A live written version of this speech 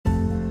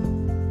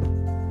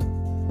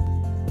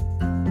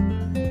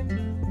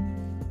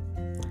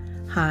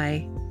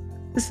Hi,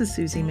 this is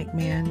Susie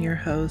McMahon, your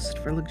host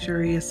for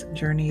Luxurious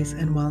Journeys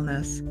and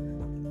Wellness,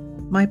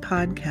 my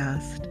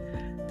podcast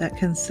that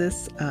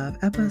consists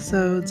of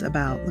episodes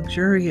about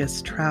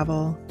luxurious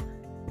travel,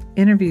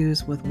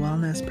 interviews with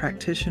wellness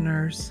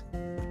practitioners,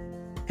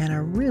 and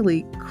a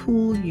really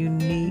cool,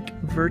 unique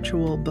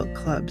virtual book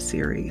club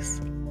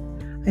series.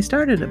 I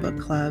started a book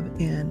club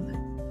in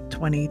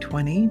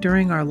 2020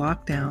 during our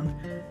lockdown,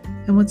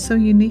 and what's so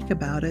unique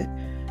about it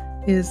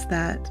is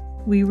that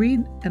we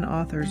read an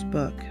author's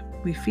book,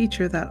 we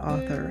feature that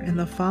author, and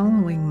the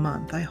following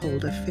month I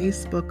hold a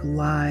Facebook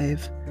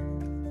Live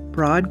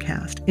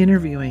broadcast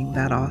interviewing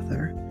that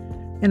author.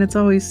 And it's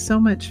always so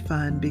much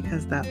fun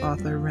because that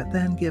author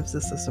then gives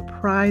us a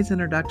surprise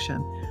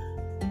introduction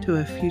to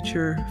a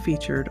future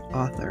featured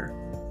author.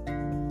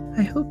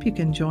 I hope you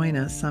can join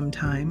us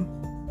sometime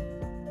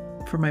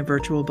for my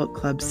virtual book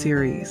club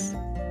series.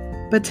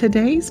 But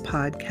today's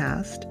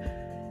podcast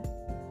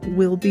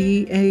will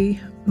be a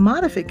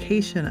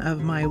modification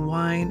of my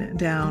Wind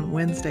Down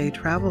Wednesday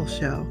travel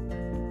show.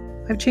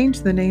 I've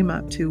changed the name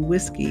up to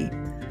Whiskey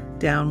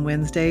Down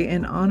Wednesday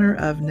in honor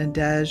of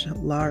Nadege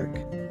Lark.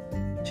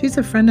 She's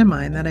a friend of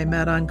mine that I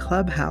met on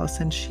Clubhouse,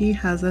 and she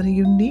has a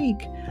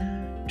unique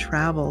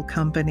travel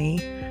company.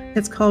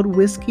 It's called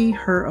Whiskey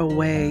Her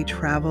Away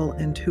Travel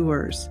and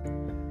Tours.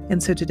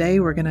 And so today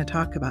we're going to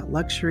talk about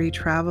luxury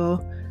travel,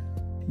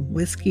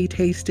 whiskey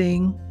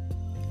tasting,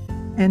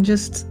 and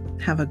just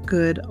have a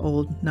good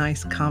old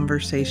nice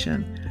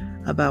conversation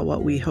about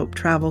what we hope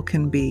travel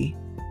can be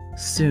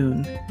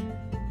soon.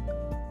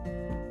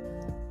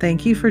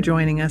 Thank you for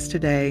joining us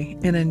today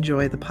and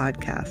enjoy the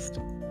podcast.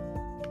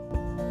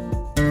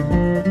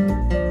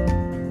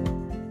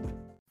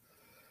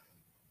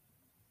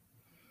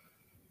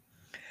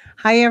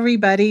 Hi,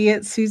 everybody.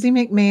 It's Susie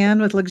McMahon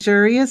with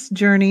Luxurious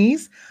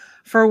Journeys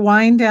for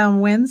Wind Down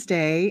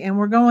Wednesday. And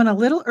we're going a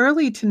little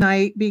early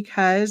tonight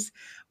because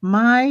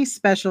my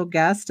special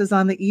guest is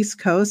on the East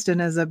Coast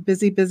and is a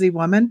busy, busy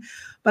woman.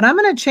 But I'm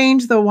going to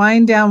change the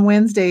Wind Down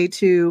Wednesday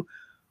to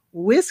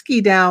Whiskey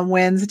Down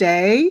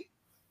Wednesday.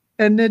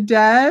 And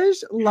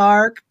Nadege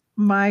Lark,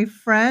 my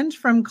friend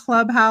from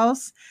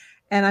Clubhouse,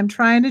 and I'm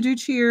trying to do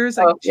cheers.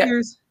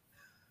 Cheers.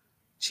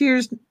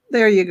 Cheers.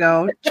 There you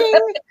go.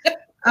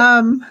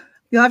 Ching.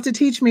 You'll have to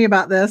teach me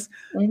about this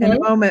in a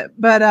moment,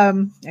 but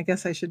I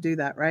guess I should do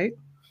that, right?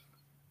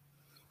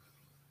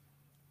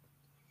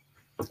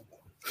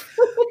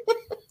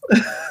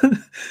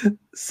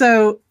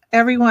 So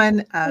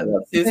everyone,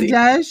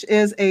 Nadege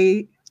is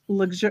a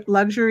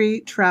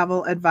luxury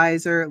travel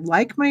advisor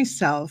like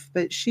myself,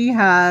 but she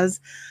has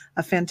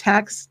a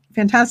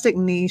fantastic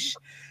niche,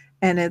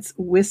 and it's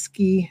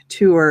whiskey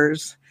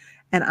tours.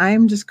 And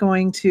I'm just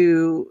going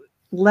to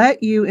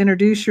let you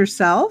introduce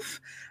yourself,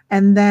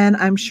 and then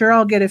I'm sure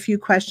I'll get a few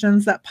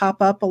questions that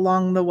pop up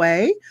along the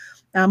way.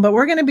 But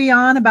we're going to be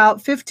on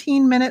about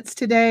 15 minutes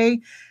today.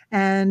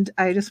 And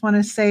I just want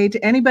to say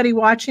to anybody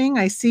watching,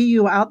 I see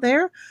you out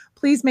there.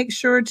 Please make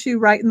sure to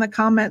write in the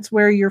comments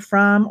where you're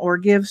from or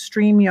give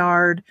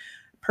StreamYard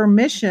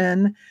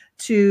permission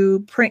to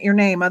print your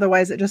name.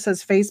 Otherwise, it just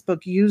says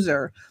Facebook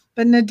user.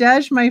 But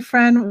Nadege, my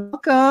friend,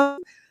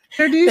 welcome.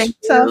 Introduce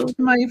yourself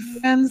to my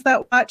friends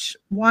that watch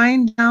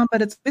Wind Down,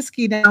 but it's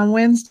Whiskey Down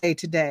Wednesday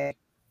today.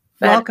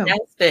 Welcome.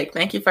 Fantastic.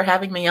 Thank you for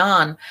having me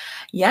on.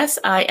 Yes,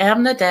 I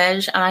am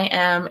Nadege. I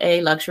am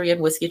a luxury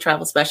and whiskey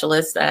travel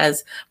specialist,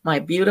 as my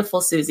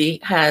beautiful Susie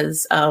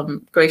has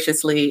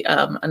graciously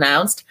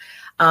announced.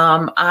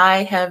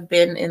 I have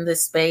been in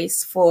this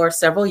space for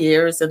several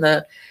years,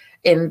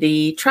 in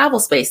the travel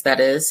space,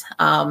 that is.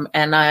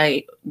 And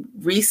I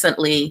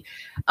recently,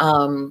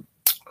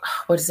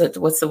 what's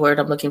the word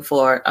I'm looking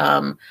for?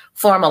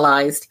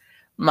 Formalized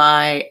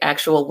my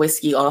actual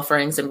whiskey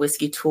offerings and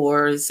whiskey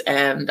tours,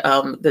 and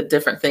the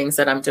different things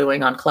that I'm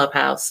doing on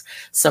Clubhouse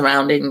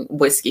surrounding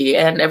whiskey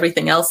and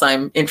everything else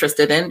I'm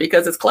interested in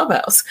because it's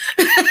Clubhouse.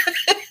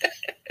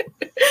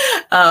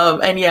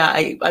 And yeah,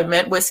 I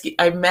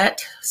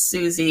met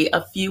Susie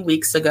a few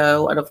weeks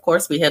ago, and of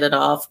course we hit it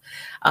off.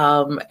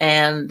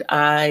 And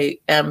I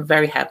am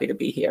very happy to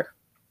be here.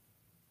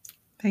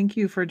 Thank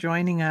you for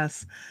joining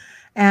us.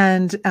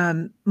 And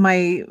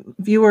my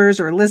viewers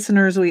or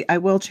listeners, I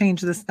will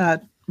change this,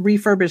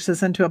 refurbish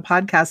this into a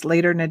podcast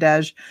later,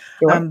 Nadege.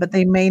 Sure. But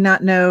they may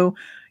not know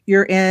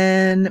you're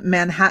in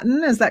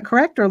Manhattan. Is that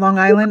correct? Or Long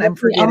Island? I'm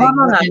forgetting. I'm on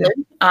Long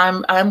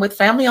Island. I'm with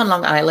family on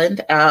Long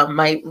Island.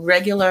 My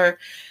regular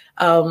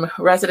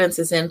residence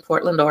is in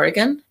Portland,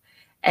 Oregon.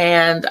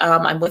 And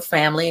I'm with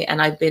family,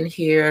 and I've been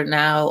here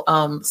now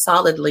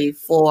solidly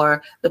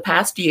for the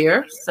past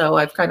year. So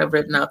I've kind of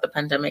ridden out the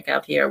pandemic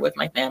out here with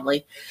my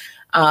family.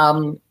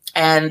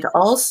 And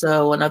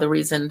also another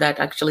reason that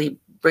actually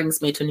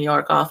brings me to New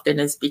York often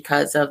is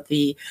because of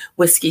the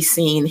whiskey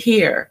scene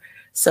here.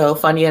 So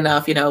funny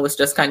enough, it's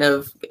just kind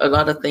of a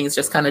lot of things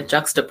just kind of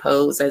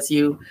juxtapose as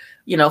you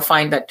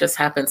find that just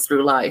happens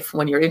through life.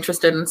 When you're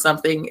interested in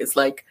something, it's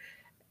like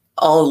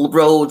all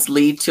roads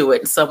lead to it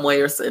in some way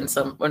or in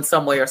some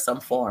way or some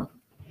form.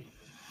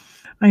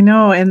 I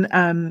know.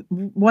 And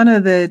one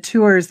of the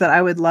tours that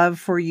I would love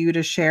for you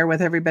to share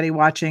with everybody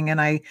watching, and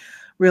I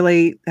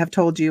really have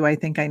told you, I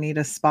think I need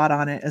a spot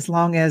on it as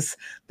long as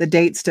the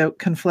dates don't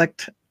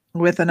conflict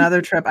with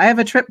another trip. I have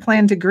a trip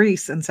planned to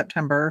Greece in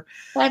September,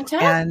 and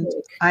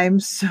Fantastic. I'm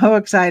so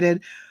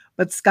excited.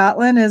 But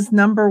Scotland is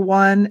number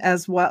one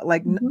as well.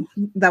 Like Mhm.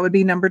 that would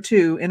be number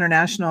two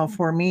international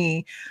for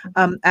me.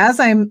 As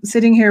I'm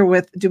sitting here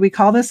with, do we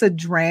call this a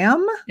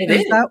dram? It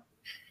Is is. that,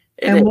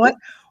 It and is. what,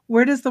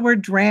 where does the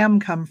word dram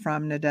come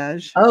from,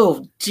 Nadej?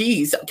 Oh,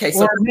 geez. Okay,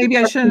 so Or maybe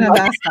I shouldn't have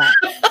asked that.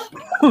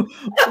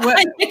 What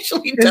I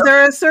actually is don't.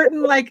 there a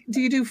certain, like,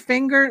 do you do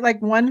finger, like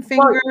one Well,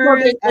 finger?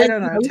 well, I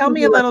don't know. you Tell can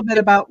me a do little bit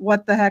about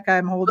what the heck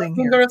I'm a holding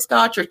finger here. of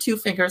scotch or two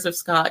fingers of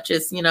scotch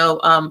is,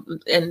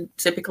 and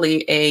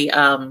typically a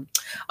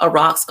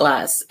rocks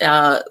glass.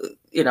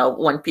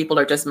 When people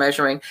are just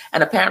measuring,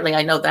 and apparently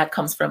I know that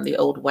comes from the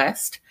Old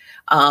West,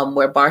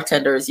 where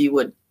bartenders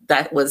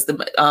that was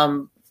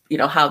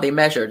how they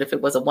measured, if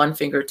it was a one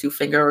finger, two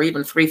finger, or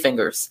even three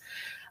fingers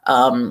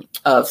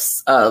of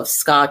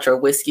scotch or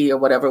whiskey or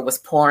whatever was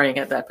pouring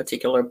at that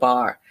particular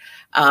bar.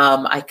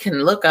 I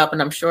can look up,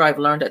 and I'm sure I've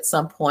learned at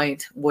some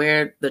point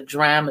where the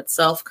dram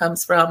itself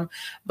comes from.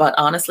 But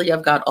honestly,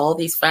 I've got all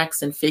these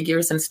facts and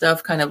figures and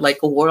stuff kind of like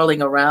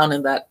whirling around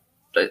in that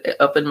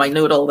up in my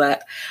noodle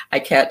that I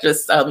can't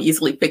just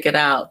easily pick it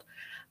out.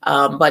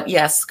 But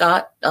yes,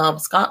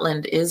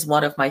 Scotland is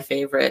one of my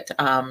favorite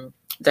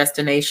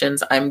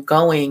destinations. I'm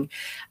going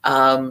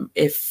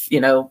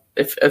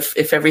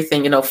if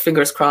everything,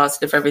 fingers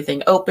crossed, if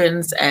everything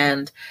opens,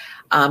 and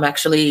I'm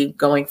actually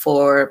going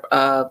for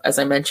as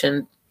I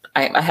mentioned,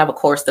 I have a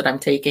course that I'm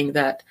taking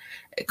that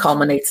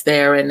culminates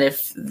there, and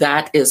if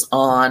that is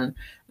on,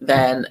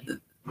 then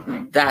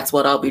that's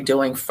what I'll be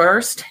doing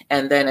first,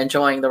 and then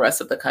enjoying the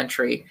rest of the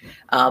country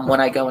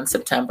when I go in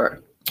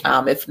September.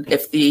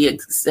 If the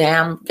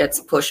exam gets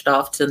pushed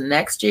off to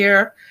next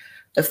year,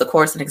 if the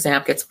course and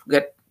exam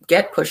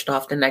get pushed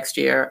off to next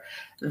year,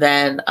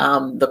 then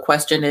the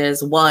question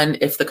is, one,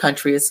 if the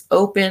country is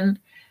open,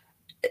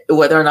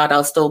 whether or not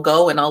I'll still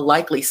go, and I'll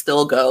likely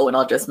still go, and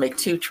I'll just make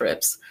two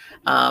trips.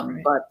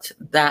 Right. But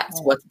that's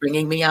what's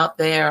bringing me out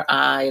there.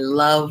 I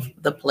love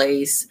the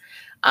place.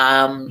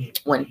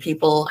 When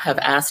people have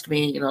asked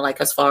me,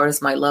 like as far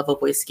as my love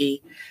of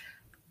whiskey,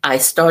 I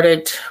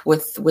started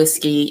with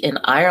whiskey in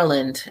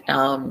Ireland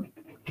a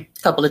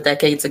couple of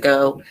decades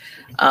ago.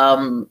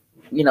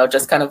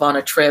 Just kind of on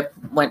a trip,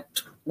 went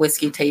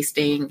whiskey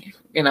tasting,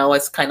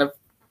 it's kind of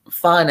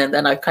fun. And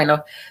then I kind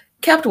of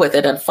kept with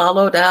it and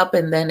followed up,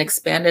 and then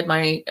expanded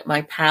my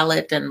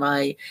palate and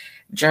my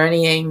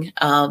journeying.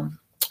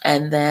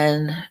 And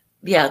then,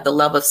 the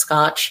love of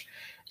Scotch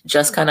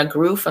just kind of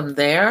grew from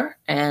there,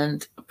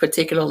 and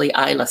particularly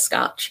Islay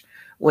Scotch,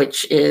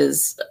 which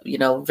is,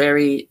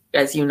 very,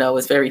 as you know,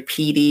 is very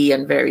peaty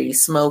and very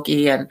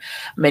smoky. And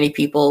many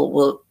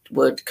people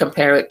would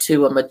compare it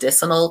to a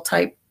medicinal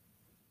type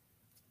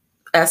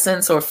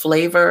essence or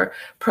flavor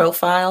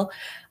profile.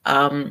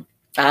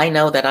 I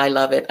know that I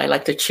love it. I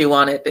like to chew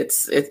on it.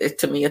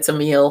 To me, it's a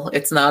meal.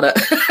 It's not a.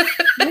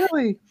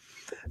 Really?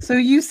 So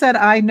you said,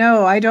 I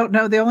know. I don't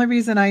know. The only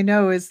reason I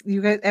know is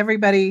you get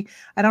everybody.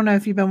 I don't know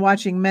if you've been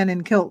watching Men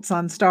in Kilts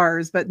on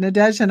Stars, but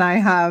Nadej and I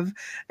have.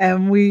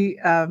 And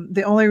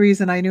the only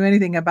reason I knew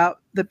anything about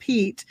the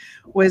peat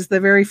was the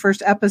very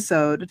first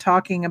episode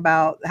talking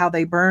about how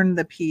they burn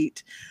the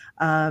peat.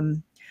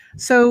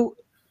 So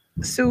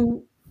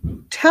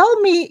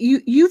tell me,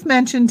 you've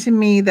mentioned to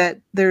me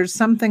that there's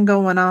something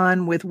going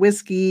on with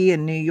whiskey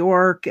in New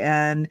York,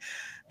 and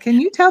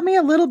can you tell me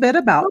a little bit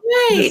about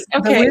Right. the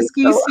Okay.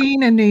 whiskey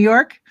scene in New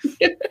York?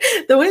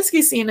 The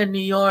whiskey scene in New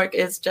York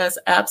is just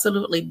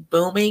absolutely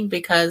booming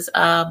because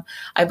I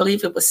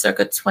believe it was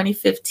circa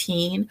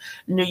 2015.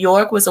 New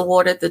York was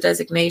awarded the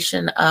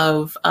designation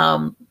of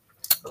the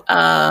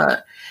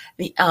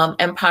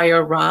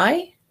Empire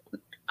Rye.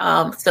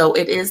 So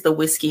it is the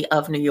whiskey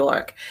of New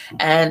York,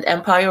 and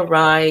Empire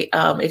Rye,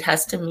 it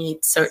has to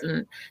meet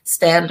certain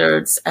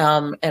standards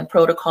and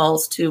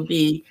protocols to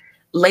be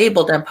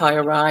labeled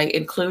Empire Rye,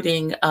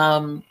 including,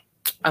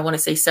 I want to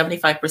say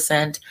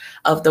 75%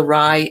 of the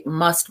rye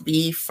must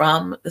be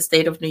from the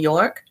state of New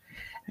York,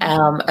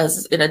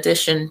 as in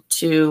addition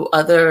to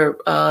other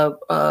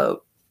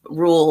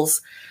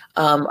rules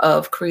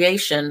of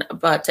creation.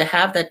 But to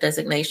have that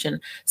designation,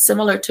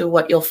 similar to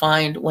what you'll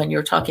find when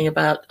you're talking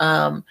about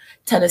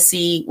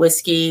Tennessee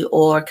whiskey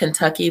or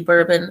Kentucky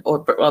bourbon or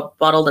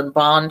bottled and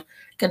bond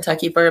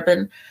Kentucky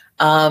bourbon,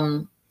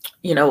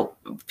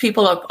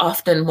 people are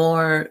often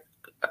more,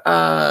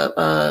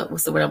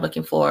 what's the word I'm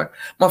looking for?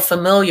 More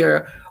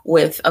familiar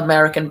with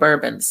American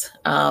bourbons.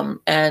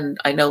 And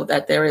I know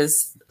that there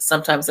is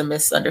sometimes a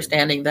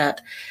misunderstanding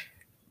that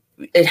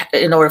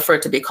in order for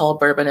it to be called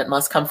bourbon, it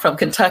must come from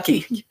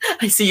Kentucky.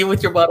 I see you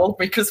with your bottle,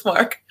 Maker's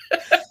Mark.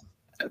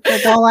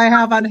 That's all I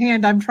have on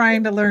hand. I'm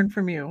trying to learn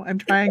from you. I'm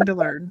trying to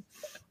learn.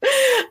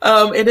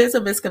 It is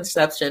a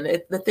misconception.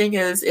 The thing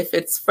is, if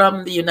it's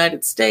from the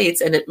United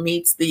States and it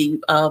meets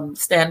the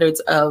standards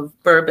of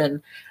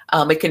bourbon,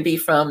 it can be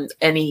from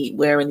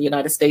anywhere in the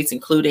United States,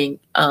 including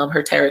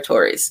her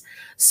territories.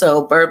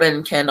 So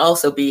bourbon can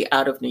also be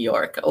out of New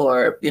York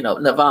or,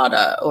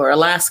 Nevada or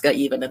Alaska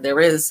even, and there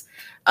is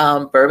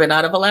bourbon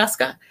out of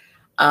Alaska.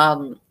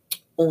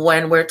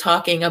 When we're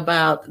talking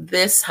about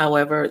this,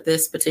 however,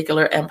 this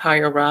particular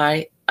Empire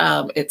Rye,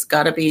 it's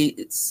got to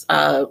be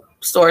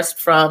sourced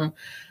from,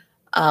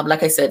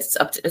 like I said,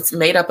 it's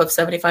made up of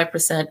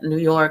 75% New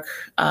York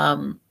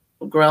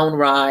grown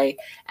rye,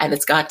 and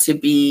it's got to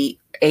be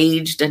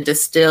aged and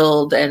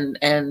distilled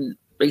and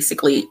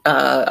basically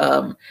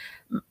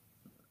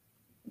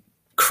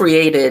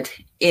created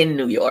in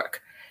New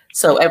York.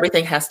 So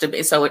everything has to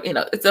be, so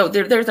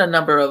there's a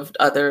number of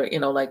other,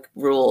 like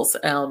rules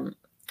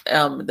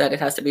that it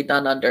has to be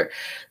done under.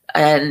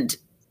 And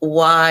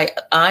why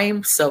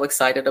I'm so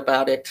excited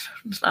about it,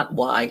 not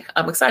why,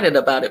 I'm excited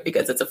about it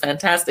because it's a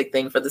fantastic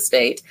thing for the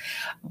state.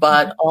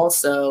 But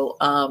also,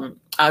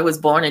 I was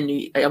born in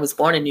New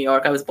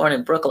York. I was born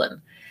in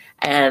Brooklyn,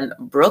 and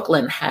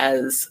Brooklyn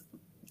has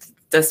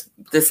this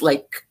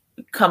like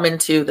come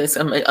into this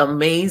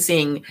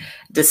amazing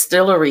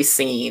distillery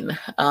scene.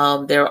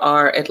 There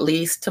are, at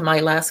least to my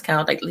last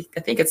count, I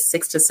think it's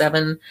 6 to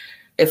 7,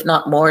 if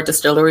not more,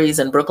 distilleries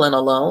in Brooklyn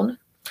alone.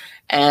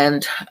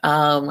 And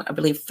I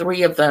believe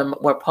 3 of them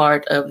were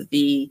part of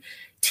the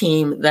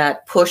team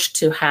that pushed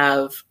to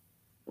have,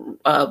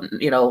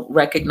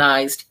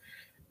 recognized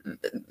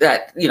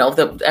that,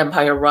 the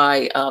Empire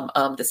Rye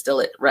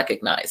distillate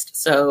recognized.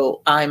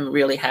 So I'm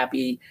really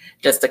happy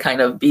just to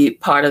kind of be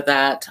part of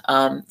that.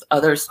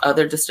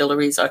 Other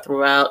distilleries are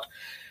throughout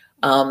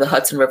the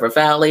Hudson River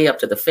Valley, up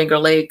to the Finger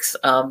Lakes,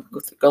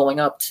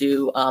 going up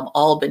to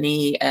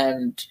Albany,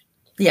 and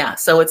yeah,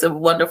 so it's a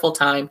wonderful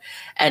time.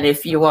 And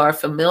if you are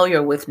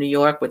familiar with New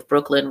York, with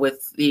Brooklyn,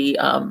 with the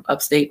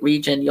upstate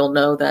region, you'll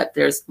know that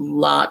there's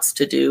lots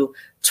to do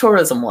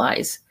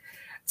tourism-wise.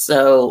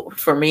 So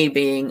for me,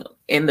 being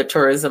in the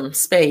tourism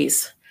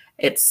space,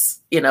 it's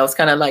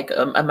kind of like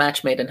a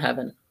match made in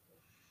heaven.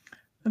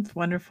 That's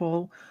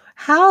wonderful.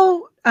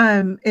 How,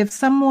 if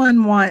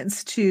someone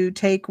wants to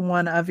take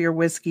one of your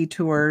whiskey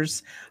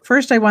tours,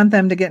 first I want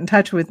them to get in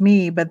touch with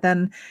me, but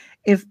then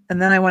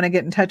then I want to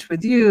get in touch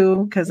with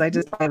you because I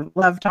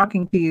love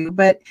talking to you.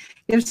 But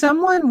if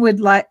someone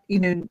would like,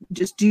 do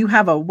you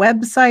have a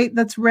website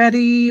that's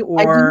ready,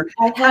 or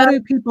how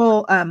do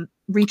people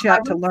reach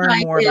out to learn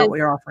more about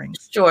your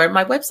offerings? Sure.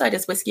 My website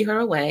is Whiskey Her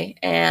Away,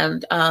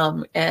 and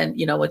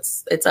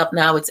it's up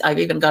now. I've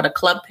even got a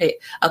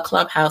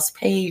clubhouse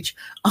page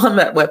on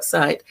that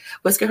website,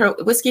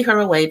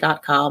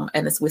 whiskeyheraway.com,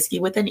 and it's whiskey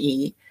with an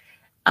E.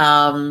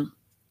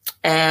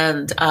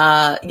 And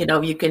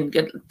you can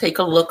take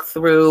a look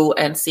through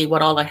and see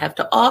what all I have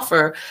to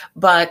offer.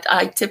 But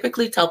I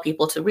typically tell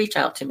people to reach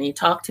out to me,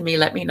 talk to me,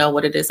 let me know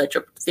what it is that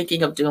you're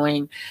thinking of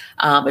doing.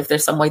 If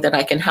there's some way that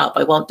I can help,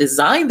 I won't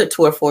design the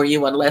tour for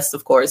you unless,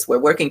 of course, we're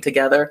working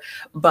together.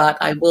 But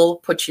I will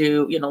put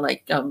you,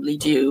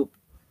 lead you,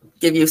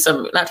 give you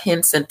some, not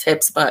hints and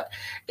tips, but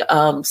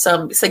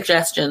some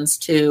suggestions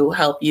to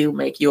help you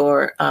make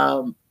your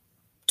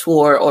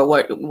tour, or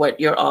what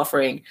you're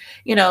offering,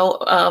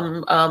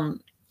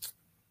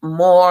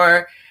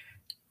 more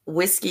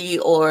whiskey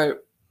or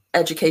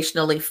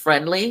educationally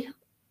friendly.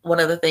 One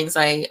of the things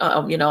I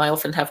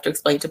often have to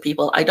explain to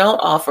people, I don't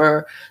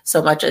offer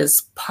so much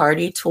as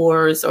party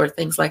tours or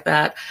things like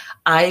that.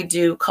 I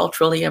do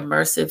culturally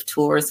immersive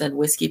tours in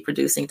whiskey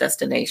producing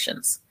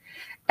destinations.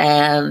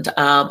 And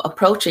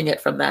approaching it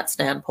from that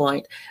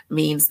standpoint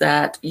means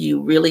that you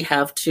really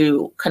have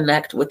to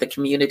connect with the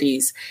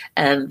communities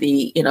and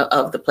the,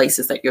 of the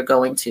places that you're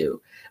going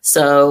to.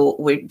 So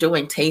we're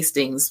doing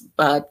tastings,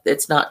 but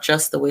it's not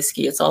just the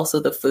whiskey. It's also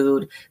the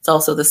food. It's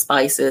also the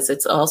spices.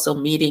 It's also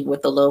meeting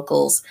with the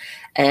locals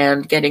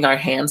and getting our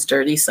hands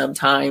dirty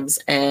sometimes,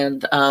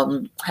 and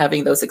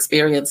having those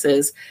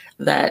experiences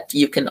that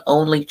you can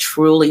only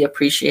truly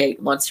appreciate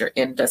once you're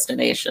in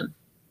destination.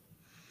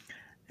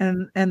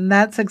 And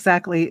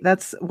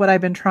that's what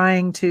I've been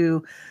trying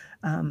to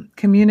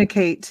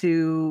communicate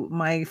to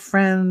my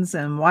friends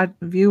and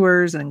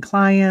viewers and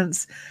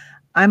clients.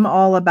 I'm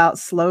all about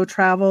slow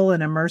travel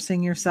and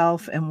immersing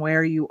yourself in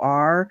where you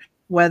are,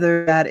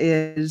 whether that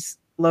is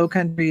low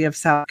country of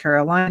South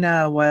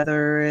Carolina,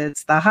 whether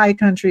it's the high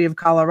country of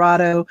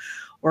Colorado,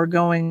 or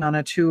going on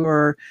a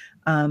tour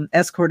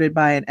escorted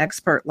by an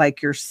expert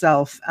like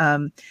yourself.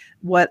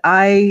 What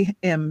I'm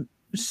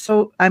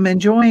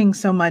enjoying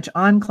so much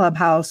on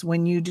Clubhouse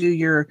when you do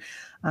your,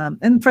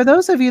 and for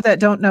those of you that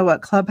don't know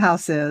what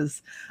Clubhouse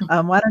is,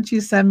 why don't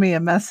you send me a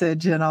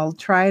message and I'll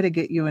try to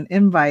get you an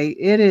invite.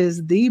 It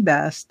is the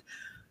best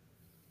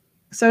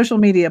social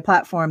media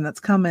platform that's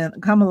come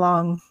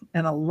along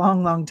in a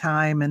long, long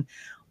time. And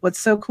what's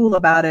so cool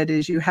about it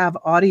is you have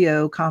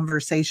audio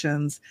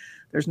conversations.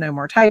 There's no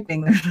more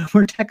typing. There's no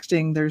more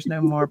texting. There's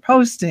no more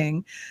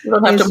posting. You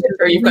don't have to make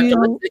sure you've got your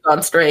lipstick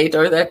on straight,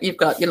 or that you've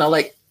got,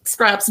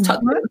 straps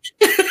tucked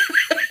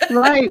in.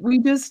 Right.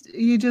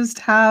 You just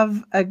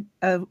have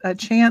a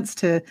chance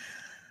to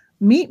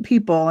meet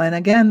people. And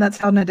again, that's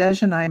how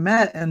Nadej and I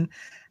met. And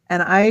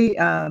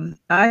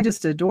I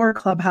just adore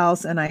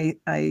Clubhouse. And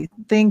I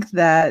think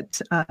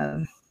that,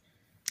 I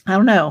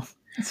don't know,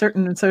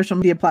 certain social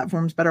media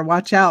platforms better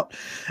watch out.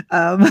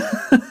 Um,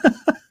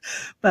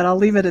 but I'll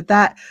leave it at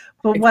that.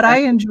 But what I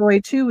enjoy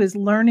too is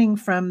learning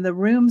from the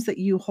rooms that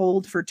you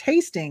hold for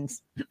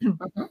tastings.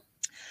 Mhm.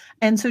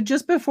 And so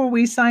just before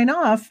we sign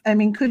off, I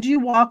mean, could you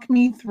walk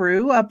me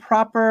through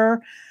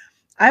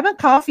I'm a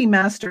coffee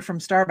master from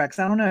Starbucks.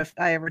 I don't know if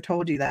I ever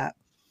told you that.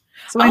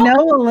 So I Oh,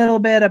 know a little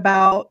bit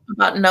about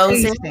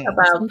nosing, tastings.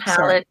 about Oops,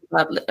 sorry.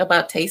 palate,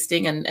 about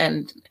tasting,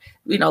 and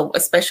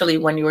especially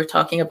when you were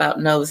talking about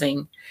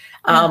nosing.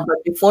 Yeah. But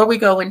before we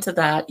go into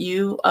that,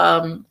 you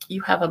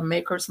have a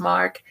Maker's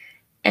Mark,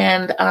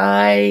 and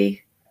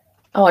I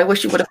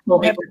wish you would have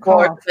told I me have to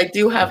before. cough. 'Cause I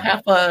do have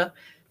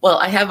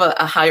I have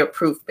a higher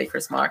proof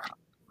Maker's Mark.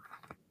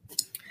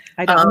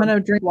 I'm going to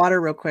drink water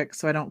real quick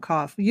so I don't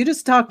cough. You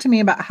just talk to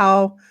me about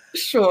how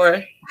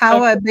Sure.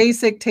 a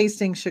basic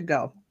tasting should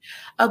go.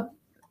 Uh,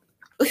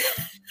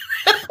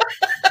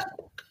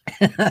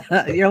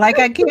 You're like,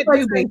 I can't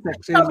do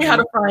basic. Tell me how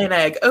to fry an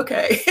egg.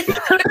 Okay.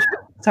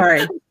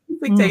 Sorry.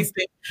 Basic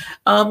tasting.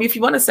 If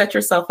you want to set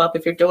yourself up,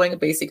 if you're doing a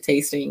basic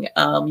tasting,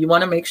 you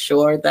want to make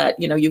sure that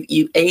you've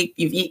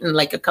eaten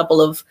like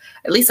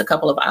at least a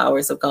couple of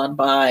hours have gone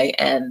by,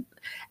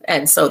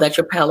 and so that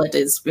your palate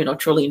is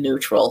truly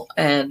neutral.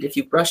 And if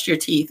you brushed your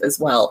teeth as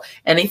well,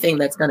 anything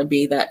that's going to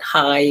be that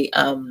high,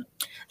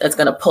 that's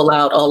going to pull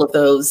out all of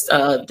those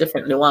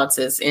different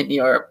nuances in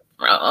your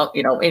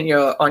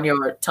on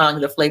your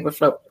tongue, the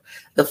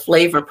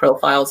flavor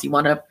profiles, you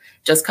want to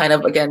just kind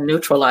of again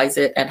neutralize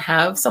it and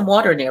have some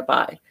water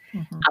nearby.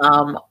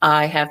 Mm-hmm.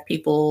 I have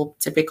people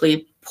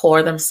typically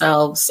pour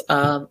themselves,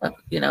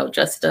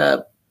 just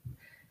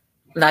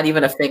not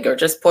even a finger,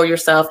 just pour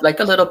yourself like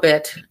a little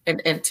bit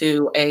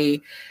into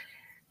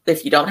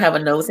if you don't have a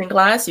nosing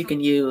glass, you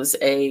can use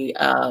any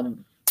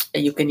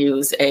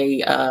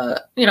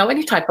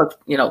type of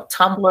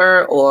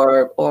tumbler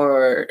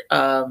or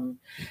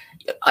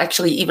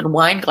actually even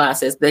wine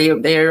glasses.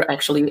 They're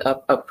actually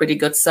a pretty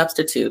good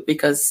substitute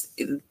because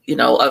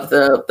of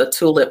the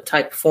tulip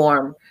type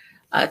form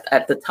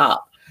at the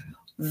top.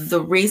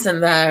 The reason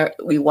that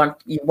you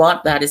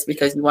want that is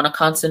because you want to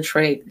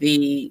concentrate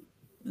the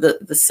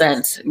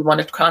scent. You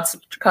want to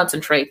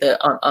concentrate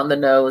on the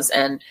nose,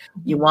 and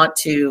you want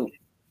to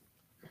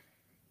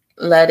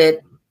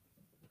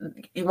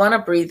you want to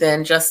breathe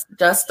in just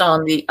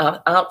on the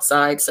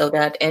outside, so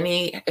that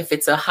if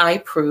it's a high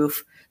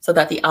proof, so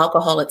that the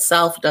alcohol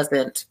itself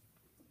doesn't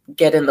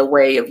get in the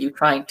way of you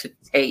trying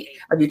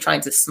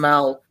to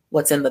smell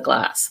what's in the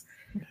glass.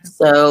 Okay.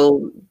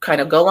 So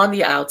kind of go on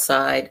the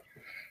outside,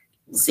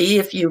 see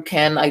if you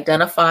can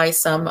identify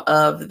some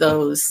of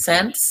those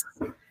scents,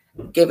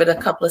 give it a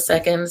couple of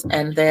seconds,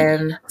 and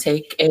then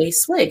take a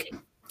swig.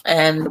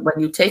 And when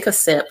you take a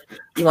sip,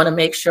 you want to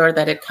make sure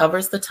that it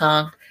covers the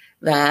tongue,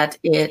 that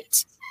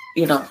it,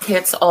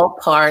 hits all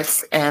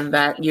parts, and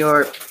that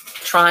you're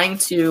trying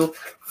to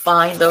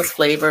find those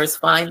flavors,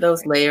 find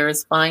those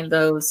layers, find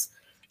those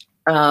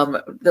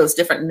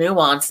different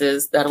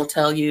nuances that'll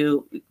tell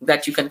you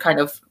that you can kind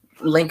of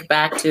link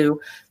back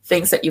to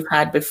things that you've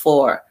had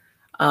before.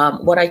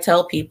 What I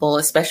tell people,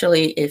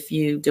 especially if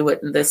you do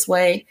it in this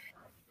way,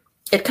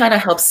 it kind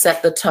of helps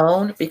set the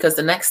tone, because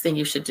the next thing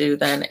you should do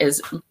then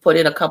is put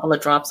in a couple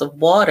of drops of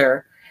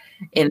water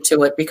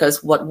into it,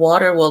 because what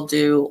water will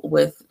do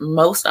with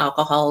most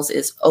alcohols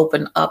is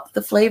open up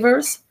the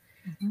flavors.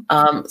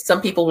 Mm-hmm. Some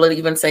people will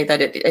even say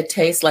that it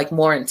tastes like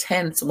more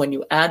intense when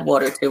you add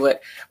water to it,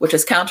 which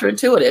is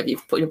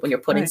counterintuitive. When you're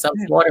putting some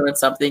water in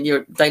something,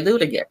 you're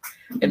diluting it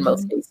in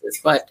most cases.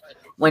 But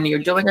when you're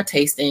doing a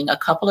tasting, a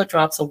couple of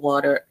drops of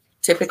water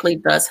typically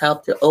does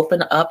help to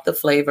open up the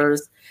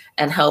flavors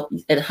and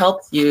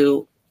helps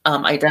you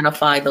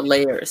identify the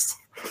layers,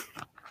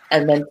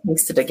 and then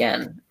taste it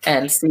again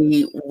and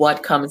see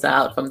what comes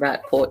out from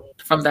that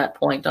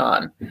point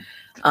on.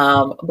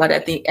 But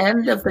at the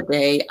end of the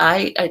day,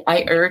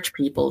 I urge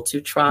people to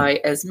try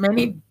as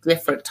many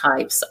different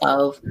types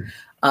of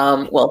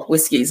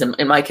whiskeys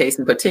in my case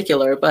in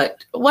particular,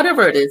 but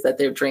whatever it is that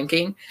they're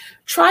drinking,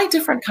 try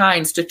different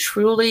kinds to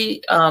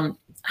truly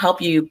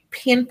help you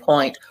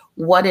pinpoint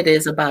what it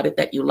is about it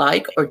that you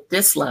like or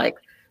dislike,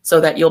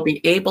 so that you'll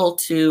be able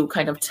to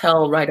kind of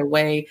tell right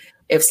away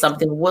if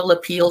something will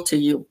appeal to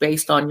you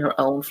based on your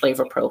own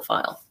flavor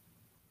profile.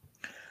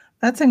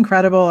 That's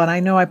incredible. And I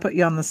know I put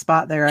you on the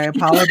spot there. I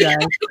apologize.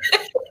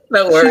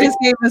 No worries. She just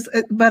gave us,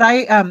 but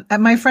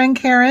my friend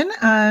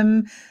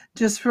Karen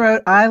just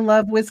wrote, "I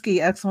love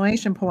whiskey!" !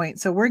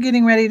 So we're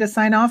getting ready to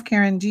sign off.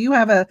 Karen, do you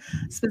have a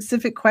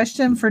specific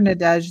question for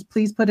Nadej?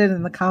 Please put it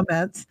in the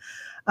comments.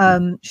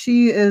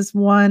 She is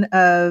one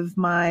of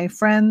my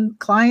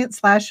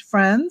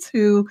clients/friends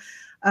who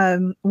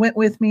went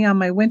with me on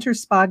my winter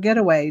spa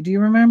getaway. Do you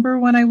remember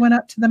when I went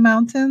up to the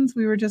mountains?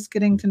 We were just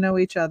getting to know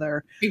each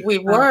other. We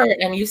were,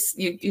 and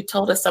you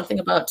told us something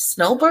about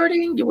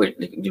snowbirding.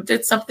 You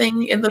did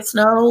something in the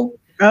snow.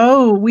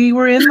 Oh, we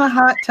were in the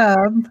hot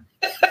tub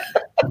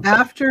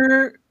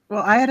after.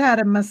 Well, I had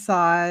a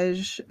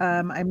massage.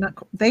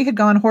 They had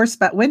gone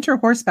winter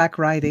horseback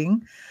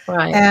riding.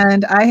 Right.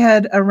 And I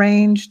had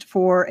arranged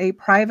for a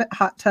private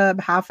hot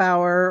tub, half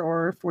hour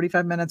or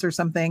 45 minutes or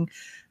something.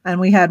 And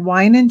we had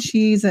wine and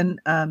cheese and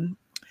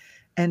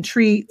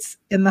treats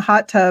in the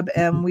hot tub.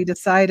 And we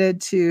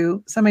decided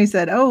somebody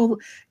said, oh,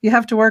 you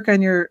have to work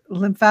on your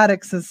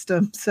lymphatic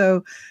system.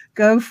 So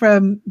go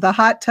from the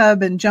hot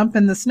tub and jump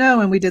in the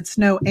snow. And we did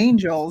snow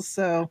angels.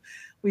 So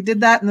we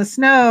did that in the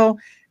snow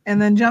and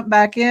then jumped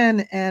back in.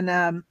 And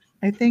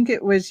I think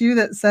it was you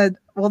that said,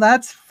 well,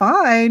 that's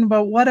fine.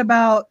 But what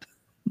about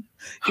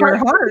your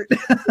heart?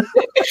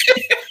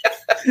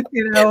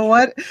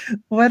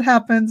 What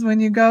happens when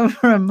you go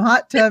from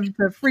hot tub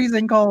to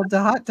freezing cold to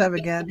hot tub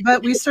again?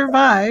 But we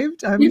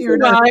survived. I'm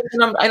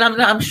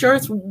sure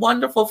it's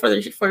wonderful for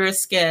your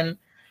skin.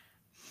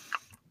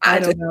 I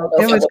don't know.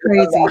 It was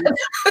crazy.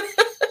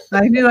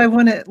 I knew I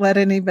wouldn't let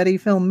anybody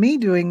film me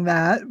doing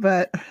that,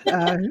 but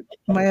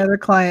my other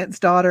client's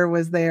daughter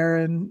was there,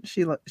 and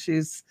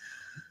she's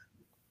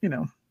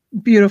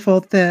beautiful,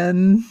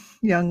 thin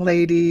young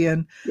lady,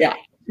 and yeah,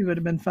 she would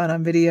have been fun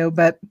on video.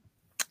 But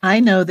I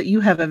know that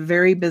you have a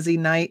very busy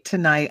night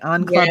tonight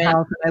on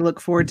Clubhouse, and I look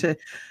forward to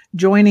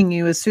joining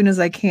you as soon as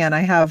I can.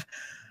 I have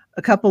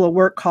a couple of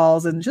work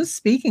calls, and just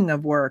speaking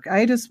of work,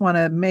 I just want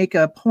to make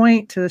a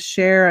point to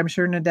share. I'm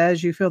sure,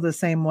 Nadej, you feel the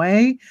same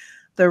way.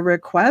 The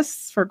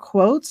requests for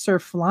quotes are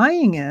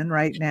flying in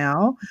right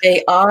now.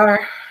 They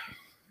are.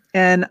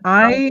 And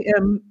I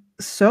am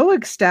so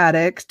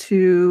ecstatic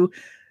to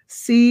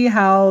see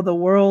how the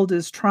world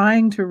is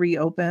trying to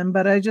reopen,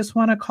 but I just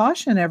want to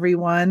caution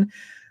everyone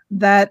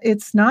that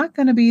it's not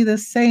going to be the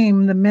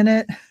same the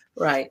minute.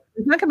 Right.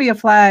 It's not going to be a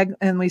flag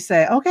and we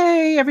say,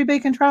 okay, everybody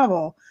can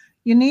travel.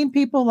 You need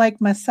people like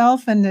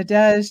myself and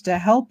Nadej to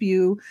help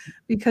you,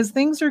 because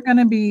things are going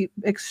to be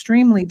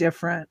extremely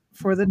different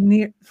for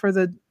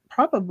the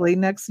probably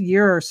next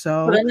year or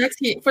so.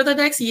 For the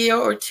next year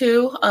or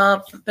two,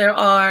 there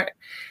are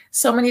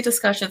so many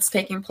discussions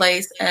taking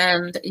place,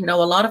 and a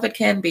lot of it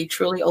can be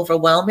truly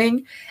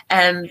overwhelming.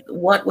 And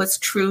what was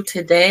true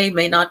today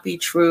may not be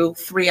true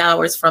 3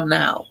 hours from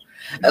now,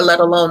 let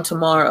alone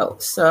tomorrow.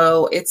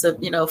 So it's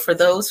for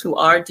those who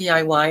are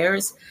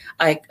DIYers,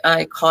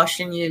 I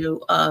caution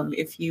you,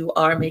 if you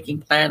are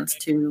making plans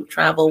to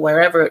travel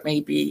wherever it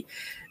may be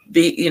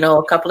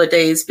a couple of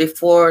days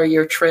before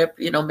your trip,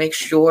 make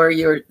sure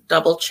you're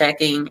double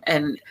checking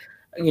and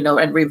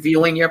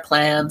reviewing your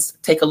plans.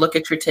 Take a look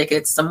at your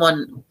tickets.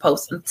 Someone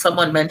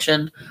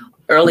mentioned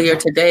earlier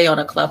today on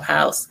a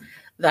Clubhouse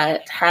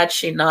that had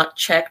she not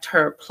checked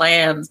her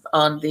plans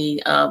on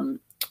the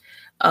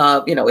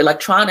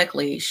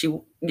electronically, she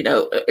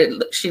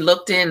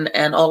looked in,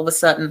 and all of a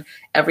sudden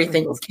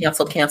everything was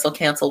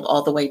canceled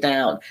all the way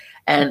down.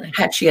 And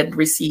she had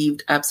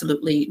received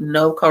absolutely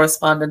no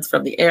correspondence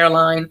from the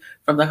airline,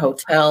 from the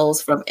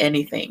hotels, from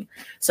anything.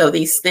 So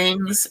these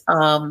things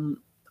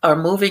are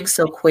moving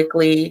so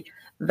quickly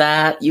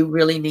that you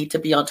really need to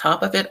be on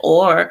top of it,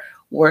 or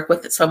work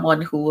with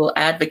someone who will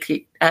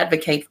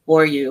advocate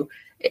for you.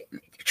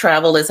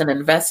 Travel is an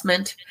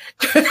investment.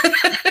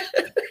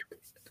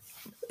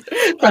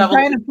 I'm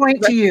trying to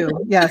point to you.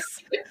 Yes.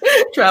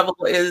 Travel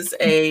is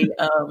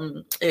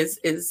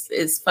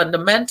is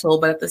fundamental,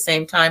 but at the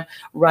same time,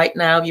 right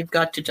now you've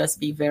got to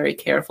just be very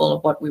careful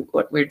of what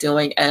we're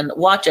doing and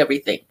watch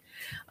everything.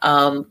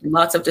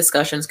 Lots of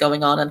discussions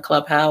going on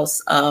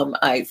Clubhouse.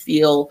 I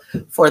feel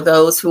for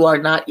those who are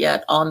not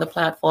yet on the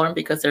platform,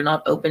 because they're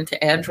not open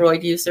to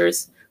Android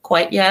users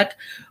quite yet.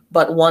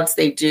 But once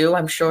they do,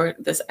 I'm sure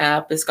this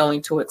app is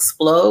going to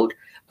explode.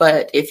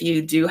 But if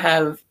you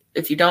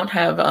don't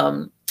have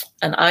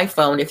an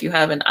iPhone, if you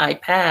have an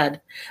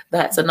iPad,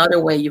 that's another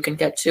way you can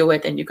get to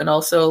it. And you can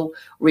also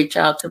reach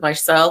out to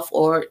myself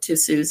or to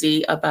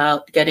Susie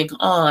about getting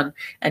on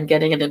and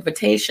getting an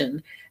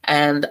invitation,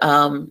 and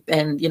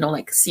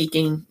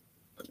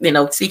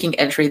seeking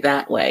entry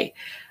that way.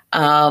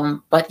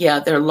 But yeah,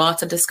 there are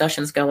lots of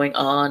discussions going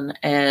on,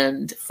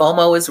 and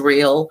FOMO is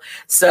real.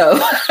 So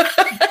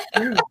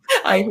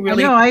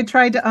I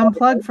tried to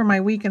unplug for my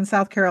week in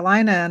South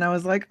Carolina, and I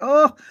was like,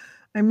 oh,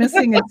 I'm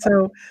missing it.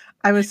 So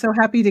I was so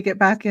happy to get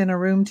back in a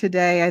room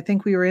today. I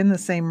think we were in the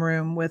same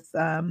room with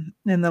in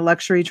the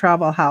Luxury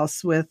Travel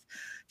House with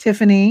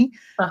Tiffany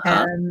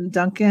and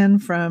Duncan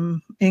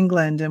from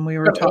England, and we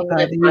were talking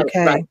about the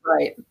UK.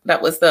 Right.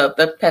 That was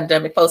the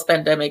pandemic,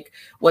 post-pandemic,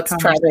 what's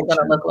travel going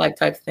to look like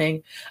type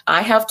thing.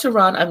 I have to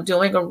run. I'm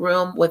doing a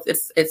room with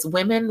it's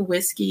women,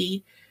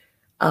 whiskey,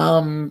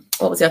 what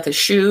was that? The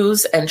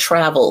shoes and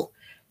travel.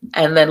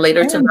 And then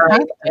later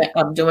tonight,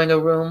 I'm doing a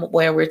room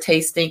where we're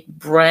tasting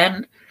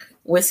brand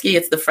whiskey.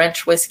 It's the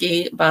French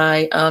whiskey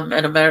by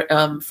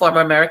an former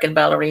American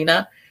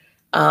ballerina.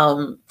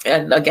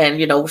 And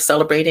again,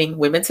 celebrating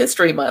Women's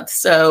History Month.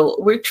 So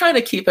we're trying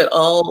to keep it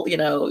all,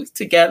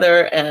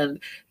 together and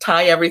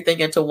tie everything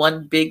into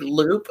one big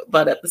loop.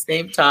 But at the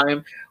same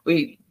time,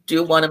 we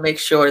do want to make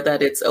sure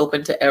that it's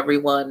open to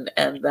everyone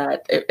and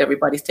that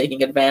everybody's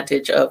taking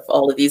advantage of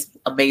all of these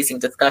amazing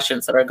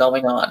discussions that are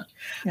going on.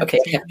 Yep. Okay,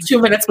 I have 2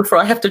 minutes before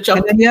I have to jump.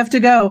 And then you have to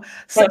go.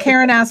 So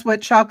Karen asked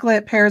what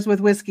chocolate pairs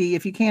with whiskey.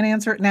 If you can't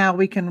answer it now,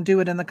 we can do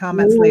it in the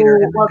comments later.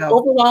 And well,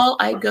 overall,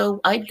 I'd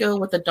go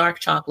with the dark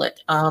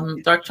chocolate.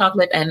 Dark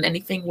chocolate and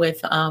anything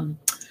with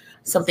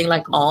something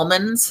like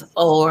almonds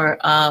or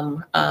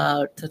some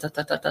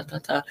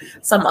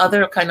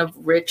other kind of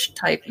rich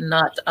type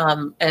nut,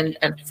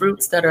 and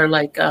fruits that are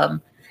like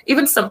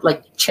even some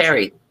like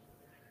cherry,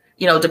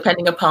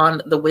 depending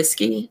upon the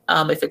whiskey.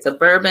 If it's a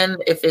bourbon,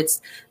 if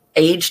it's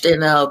aged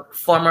in a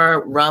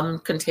former rum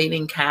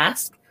containing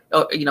cask,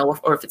 or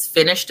if it's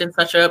finished in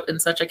such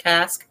a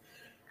cask.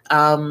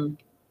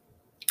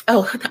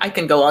 I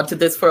can go on to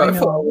this for a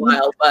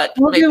while, but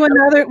we'll do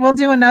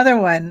another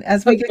one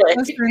as we get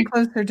closer and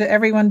closer to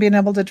everyone being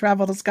able to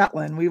travel to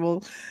Scotland. We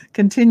will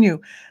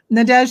continue.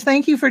 Nadej,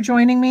 thank you for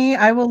joining me.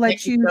 I will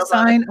let you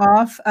sign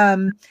off.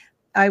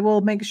 I will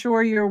make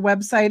sure your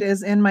website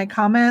is in my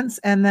comments,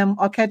 and then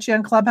I'll catch you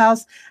on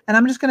Clubhouse. And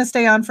I'm just going to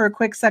stay on for a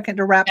quick second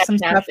to wrap some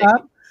stuff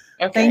up.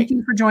 Okay. Thank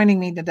you for joining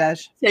me,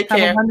 Nadej. Take care.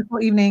 Have a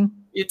wonderful evening.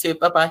 You too.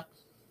 Bye-bye.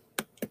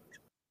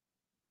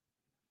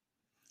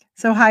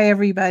 So hi,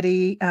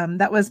 everybody.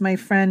 That was my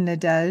friend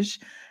Nadej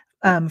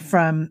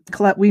from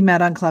Club. We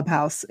met on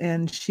Clubhouse,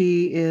 and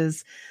she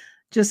is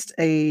just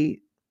a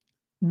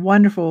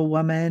wonderful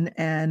woman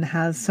and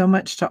has so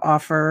much to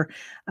offer.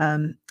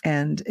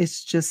 And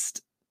it's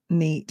just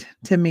neat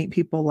to meet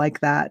people like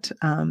that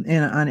on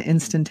an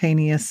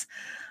instantaneous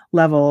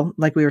level,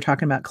 like we were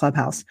talking about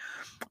Clubhouse.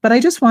 But I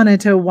just wanted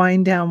to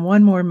wind down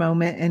one more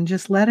moment and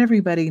just let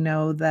everybody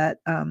know that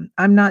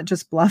I'm not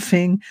just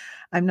bluffing.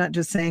 I'm not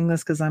just saying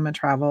this because I'm a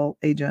travel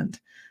agent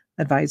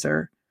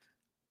advisor.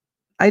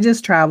 I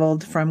just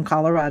traveled from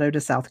Colorado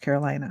to South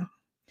Carolina.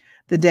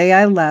 The day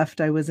I left,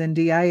 I was in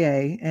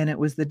DIA, and it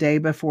was the day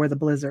before the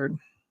blizzard.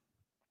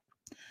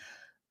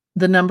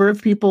 The number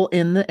of people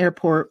in the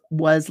airport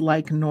was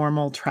like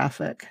normal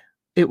traffic.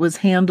 It was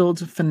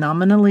handled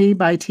phenomenally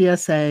by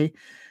TSA.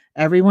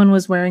 Everyone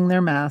was wearing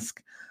their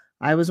mask.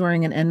 I was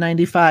wearing an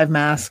N95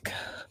 mask.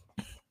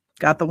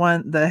 Got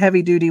the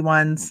heavy duty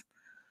ones.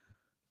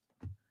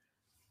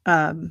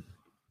 I'm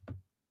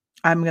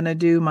going to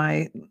do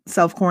my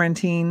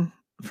self-quarantine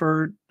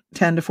for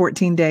 10 to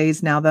 14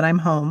 days now that I'm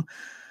home.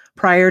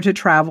 Prior to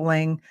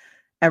traveling,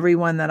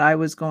 everyone that I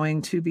was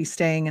going to be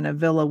staying in a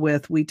villa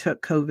with, we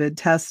took COVID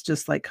tests,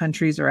 just like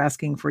countries are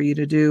asking for you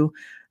to do,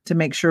 to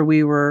make sure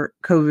we were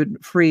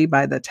COVID free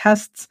by the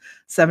tests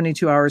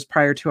 72 hours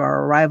prior to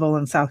our arrival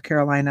in South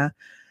Carolina.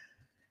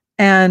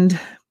 And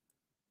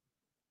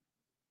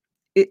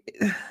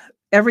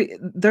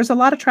there's a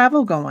lot of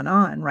travel going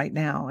on right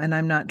now, and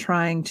I'm not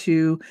trying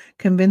to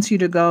convince you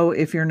to go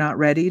if you're not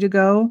ready to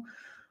go,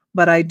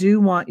 but I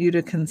do want you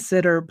to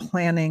consider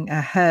planning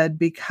ahead,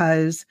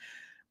 because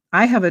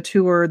I have a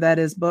tour that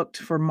is booked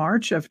for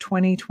March of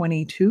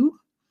 2022.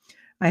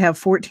 I have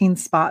 14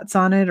 spots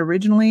on it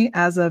originally.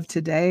 As of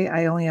today,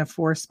 I only have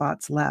 4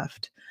 spots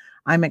left.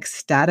 I'm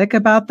ecstatic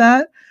about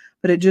that,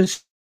 but it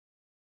just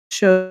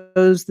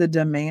shows the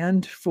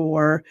demand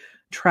for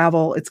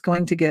travel. It's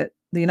going to get,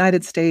 the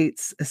United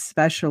States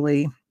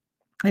especially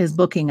is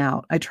booking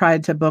out. I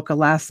tried to book a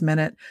last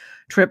minute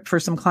trip for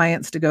some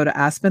clients to go to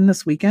Aspen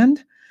this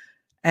weekend,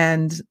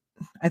 and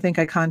I think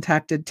I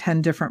contacted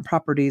 10 different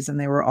properties and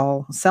they were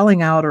all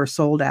selling out or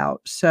sold out.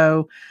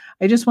 So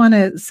I just want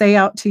to say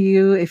out to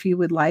you, if you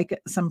would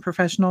like some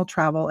professional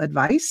travel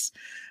advice,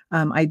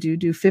 I do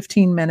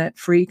 15-minute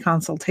free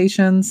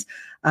consultations,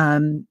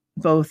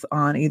 both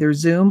on either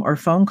Zoom or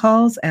phone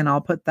calls. And I'll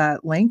put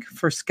that link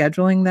for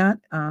scheduling that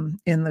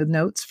in the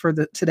notes for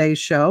today's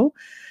show.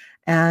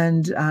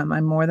 And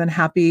I'm more than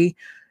happy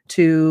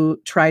to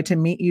try to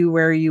meet you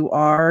where you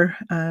are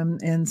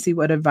and see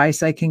what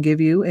advice I can give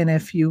you. And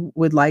if you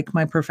would like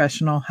my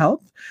professional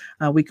help,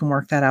 we can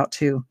work that out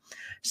too.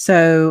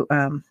 So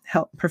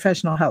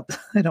professional help,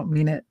 I don't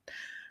mean it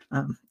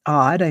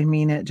odd. I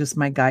mean it just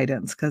my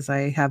guidance, because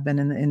I have been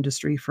in the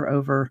industry for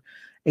over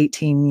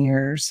 18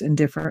 years in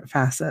different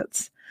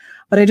facets.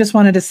 But I just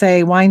wanted to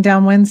say, Wine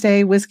Down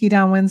Wednesday, Whiskey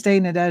Down Wednesday,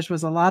 Nadej,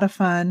 was a lot of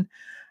fun.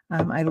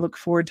 I look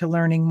forward to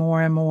learning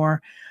more and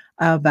more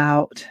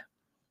about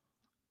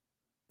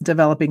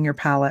developing your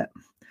palate,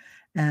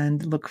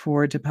 and look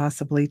forward to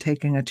possibly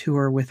taking a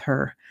tour with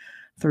her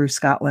through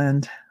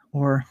Scotland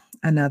or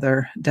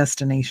another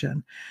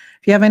destination.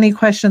 If you have any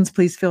questions,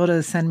 please feel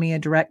to send me a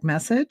direct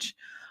message,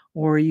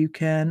 or you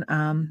can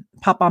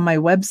pop on my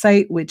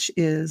website, which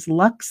is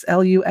Luxe,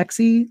 Luxe,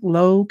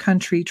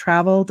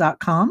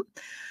 lowcountrytravel.com.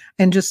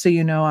 And just so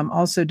you know, I'm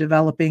also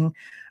developing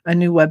a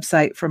new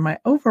website for my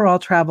overall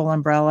travel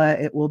umbrella.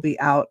 It will be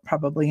out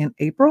probably in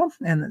April,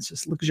 and it's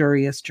just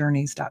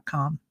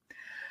luxuriousjourneys.com.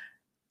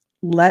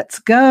 Let's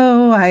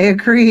go. I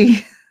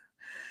agree.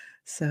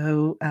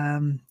 So,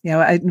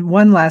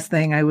 one last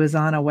thing, I was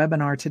on a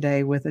webinar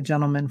today with a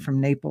gentleman from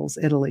Naples,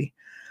 Italy,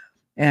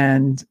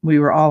 and we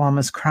were all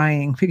almost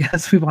crying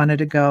because we wanted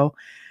to go.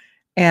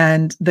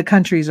 And the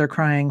countries are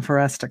crying for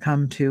us to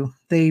come to.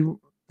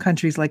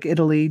 Countries like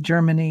Italy,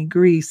 Germany,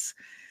 Greece,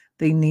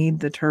 they need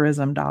the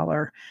tourism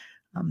dollar.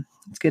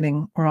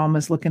 We're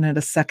almost looking at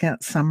a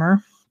second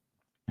summer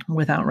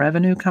without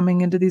revenue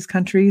coming into these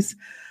countries.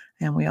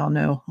 And we all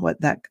know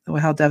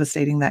how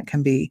devastating that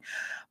can be.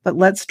 But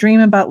let's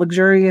dream about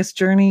luxurious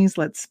journeys.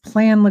 Let's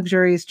plan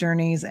luxurious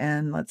journeys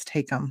and let's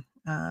take them.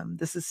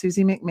 This is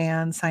Susie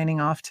McMahon signing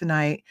off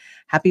tonight.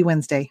 Happy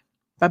Wednesday.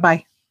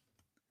 Bye-bye.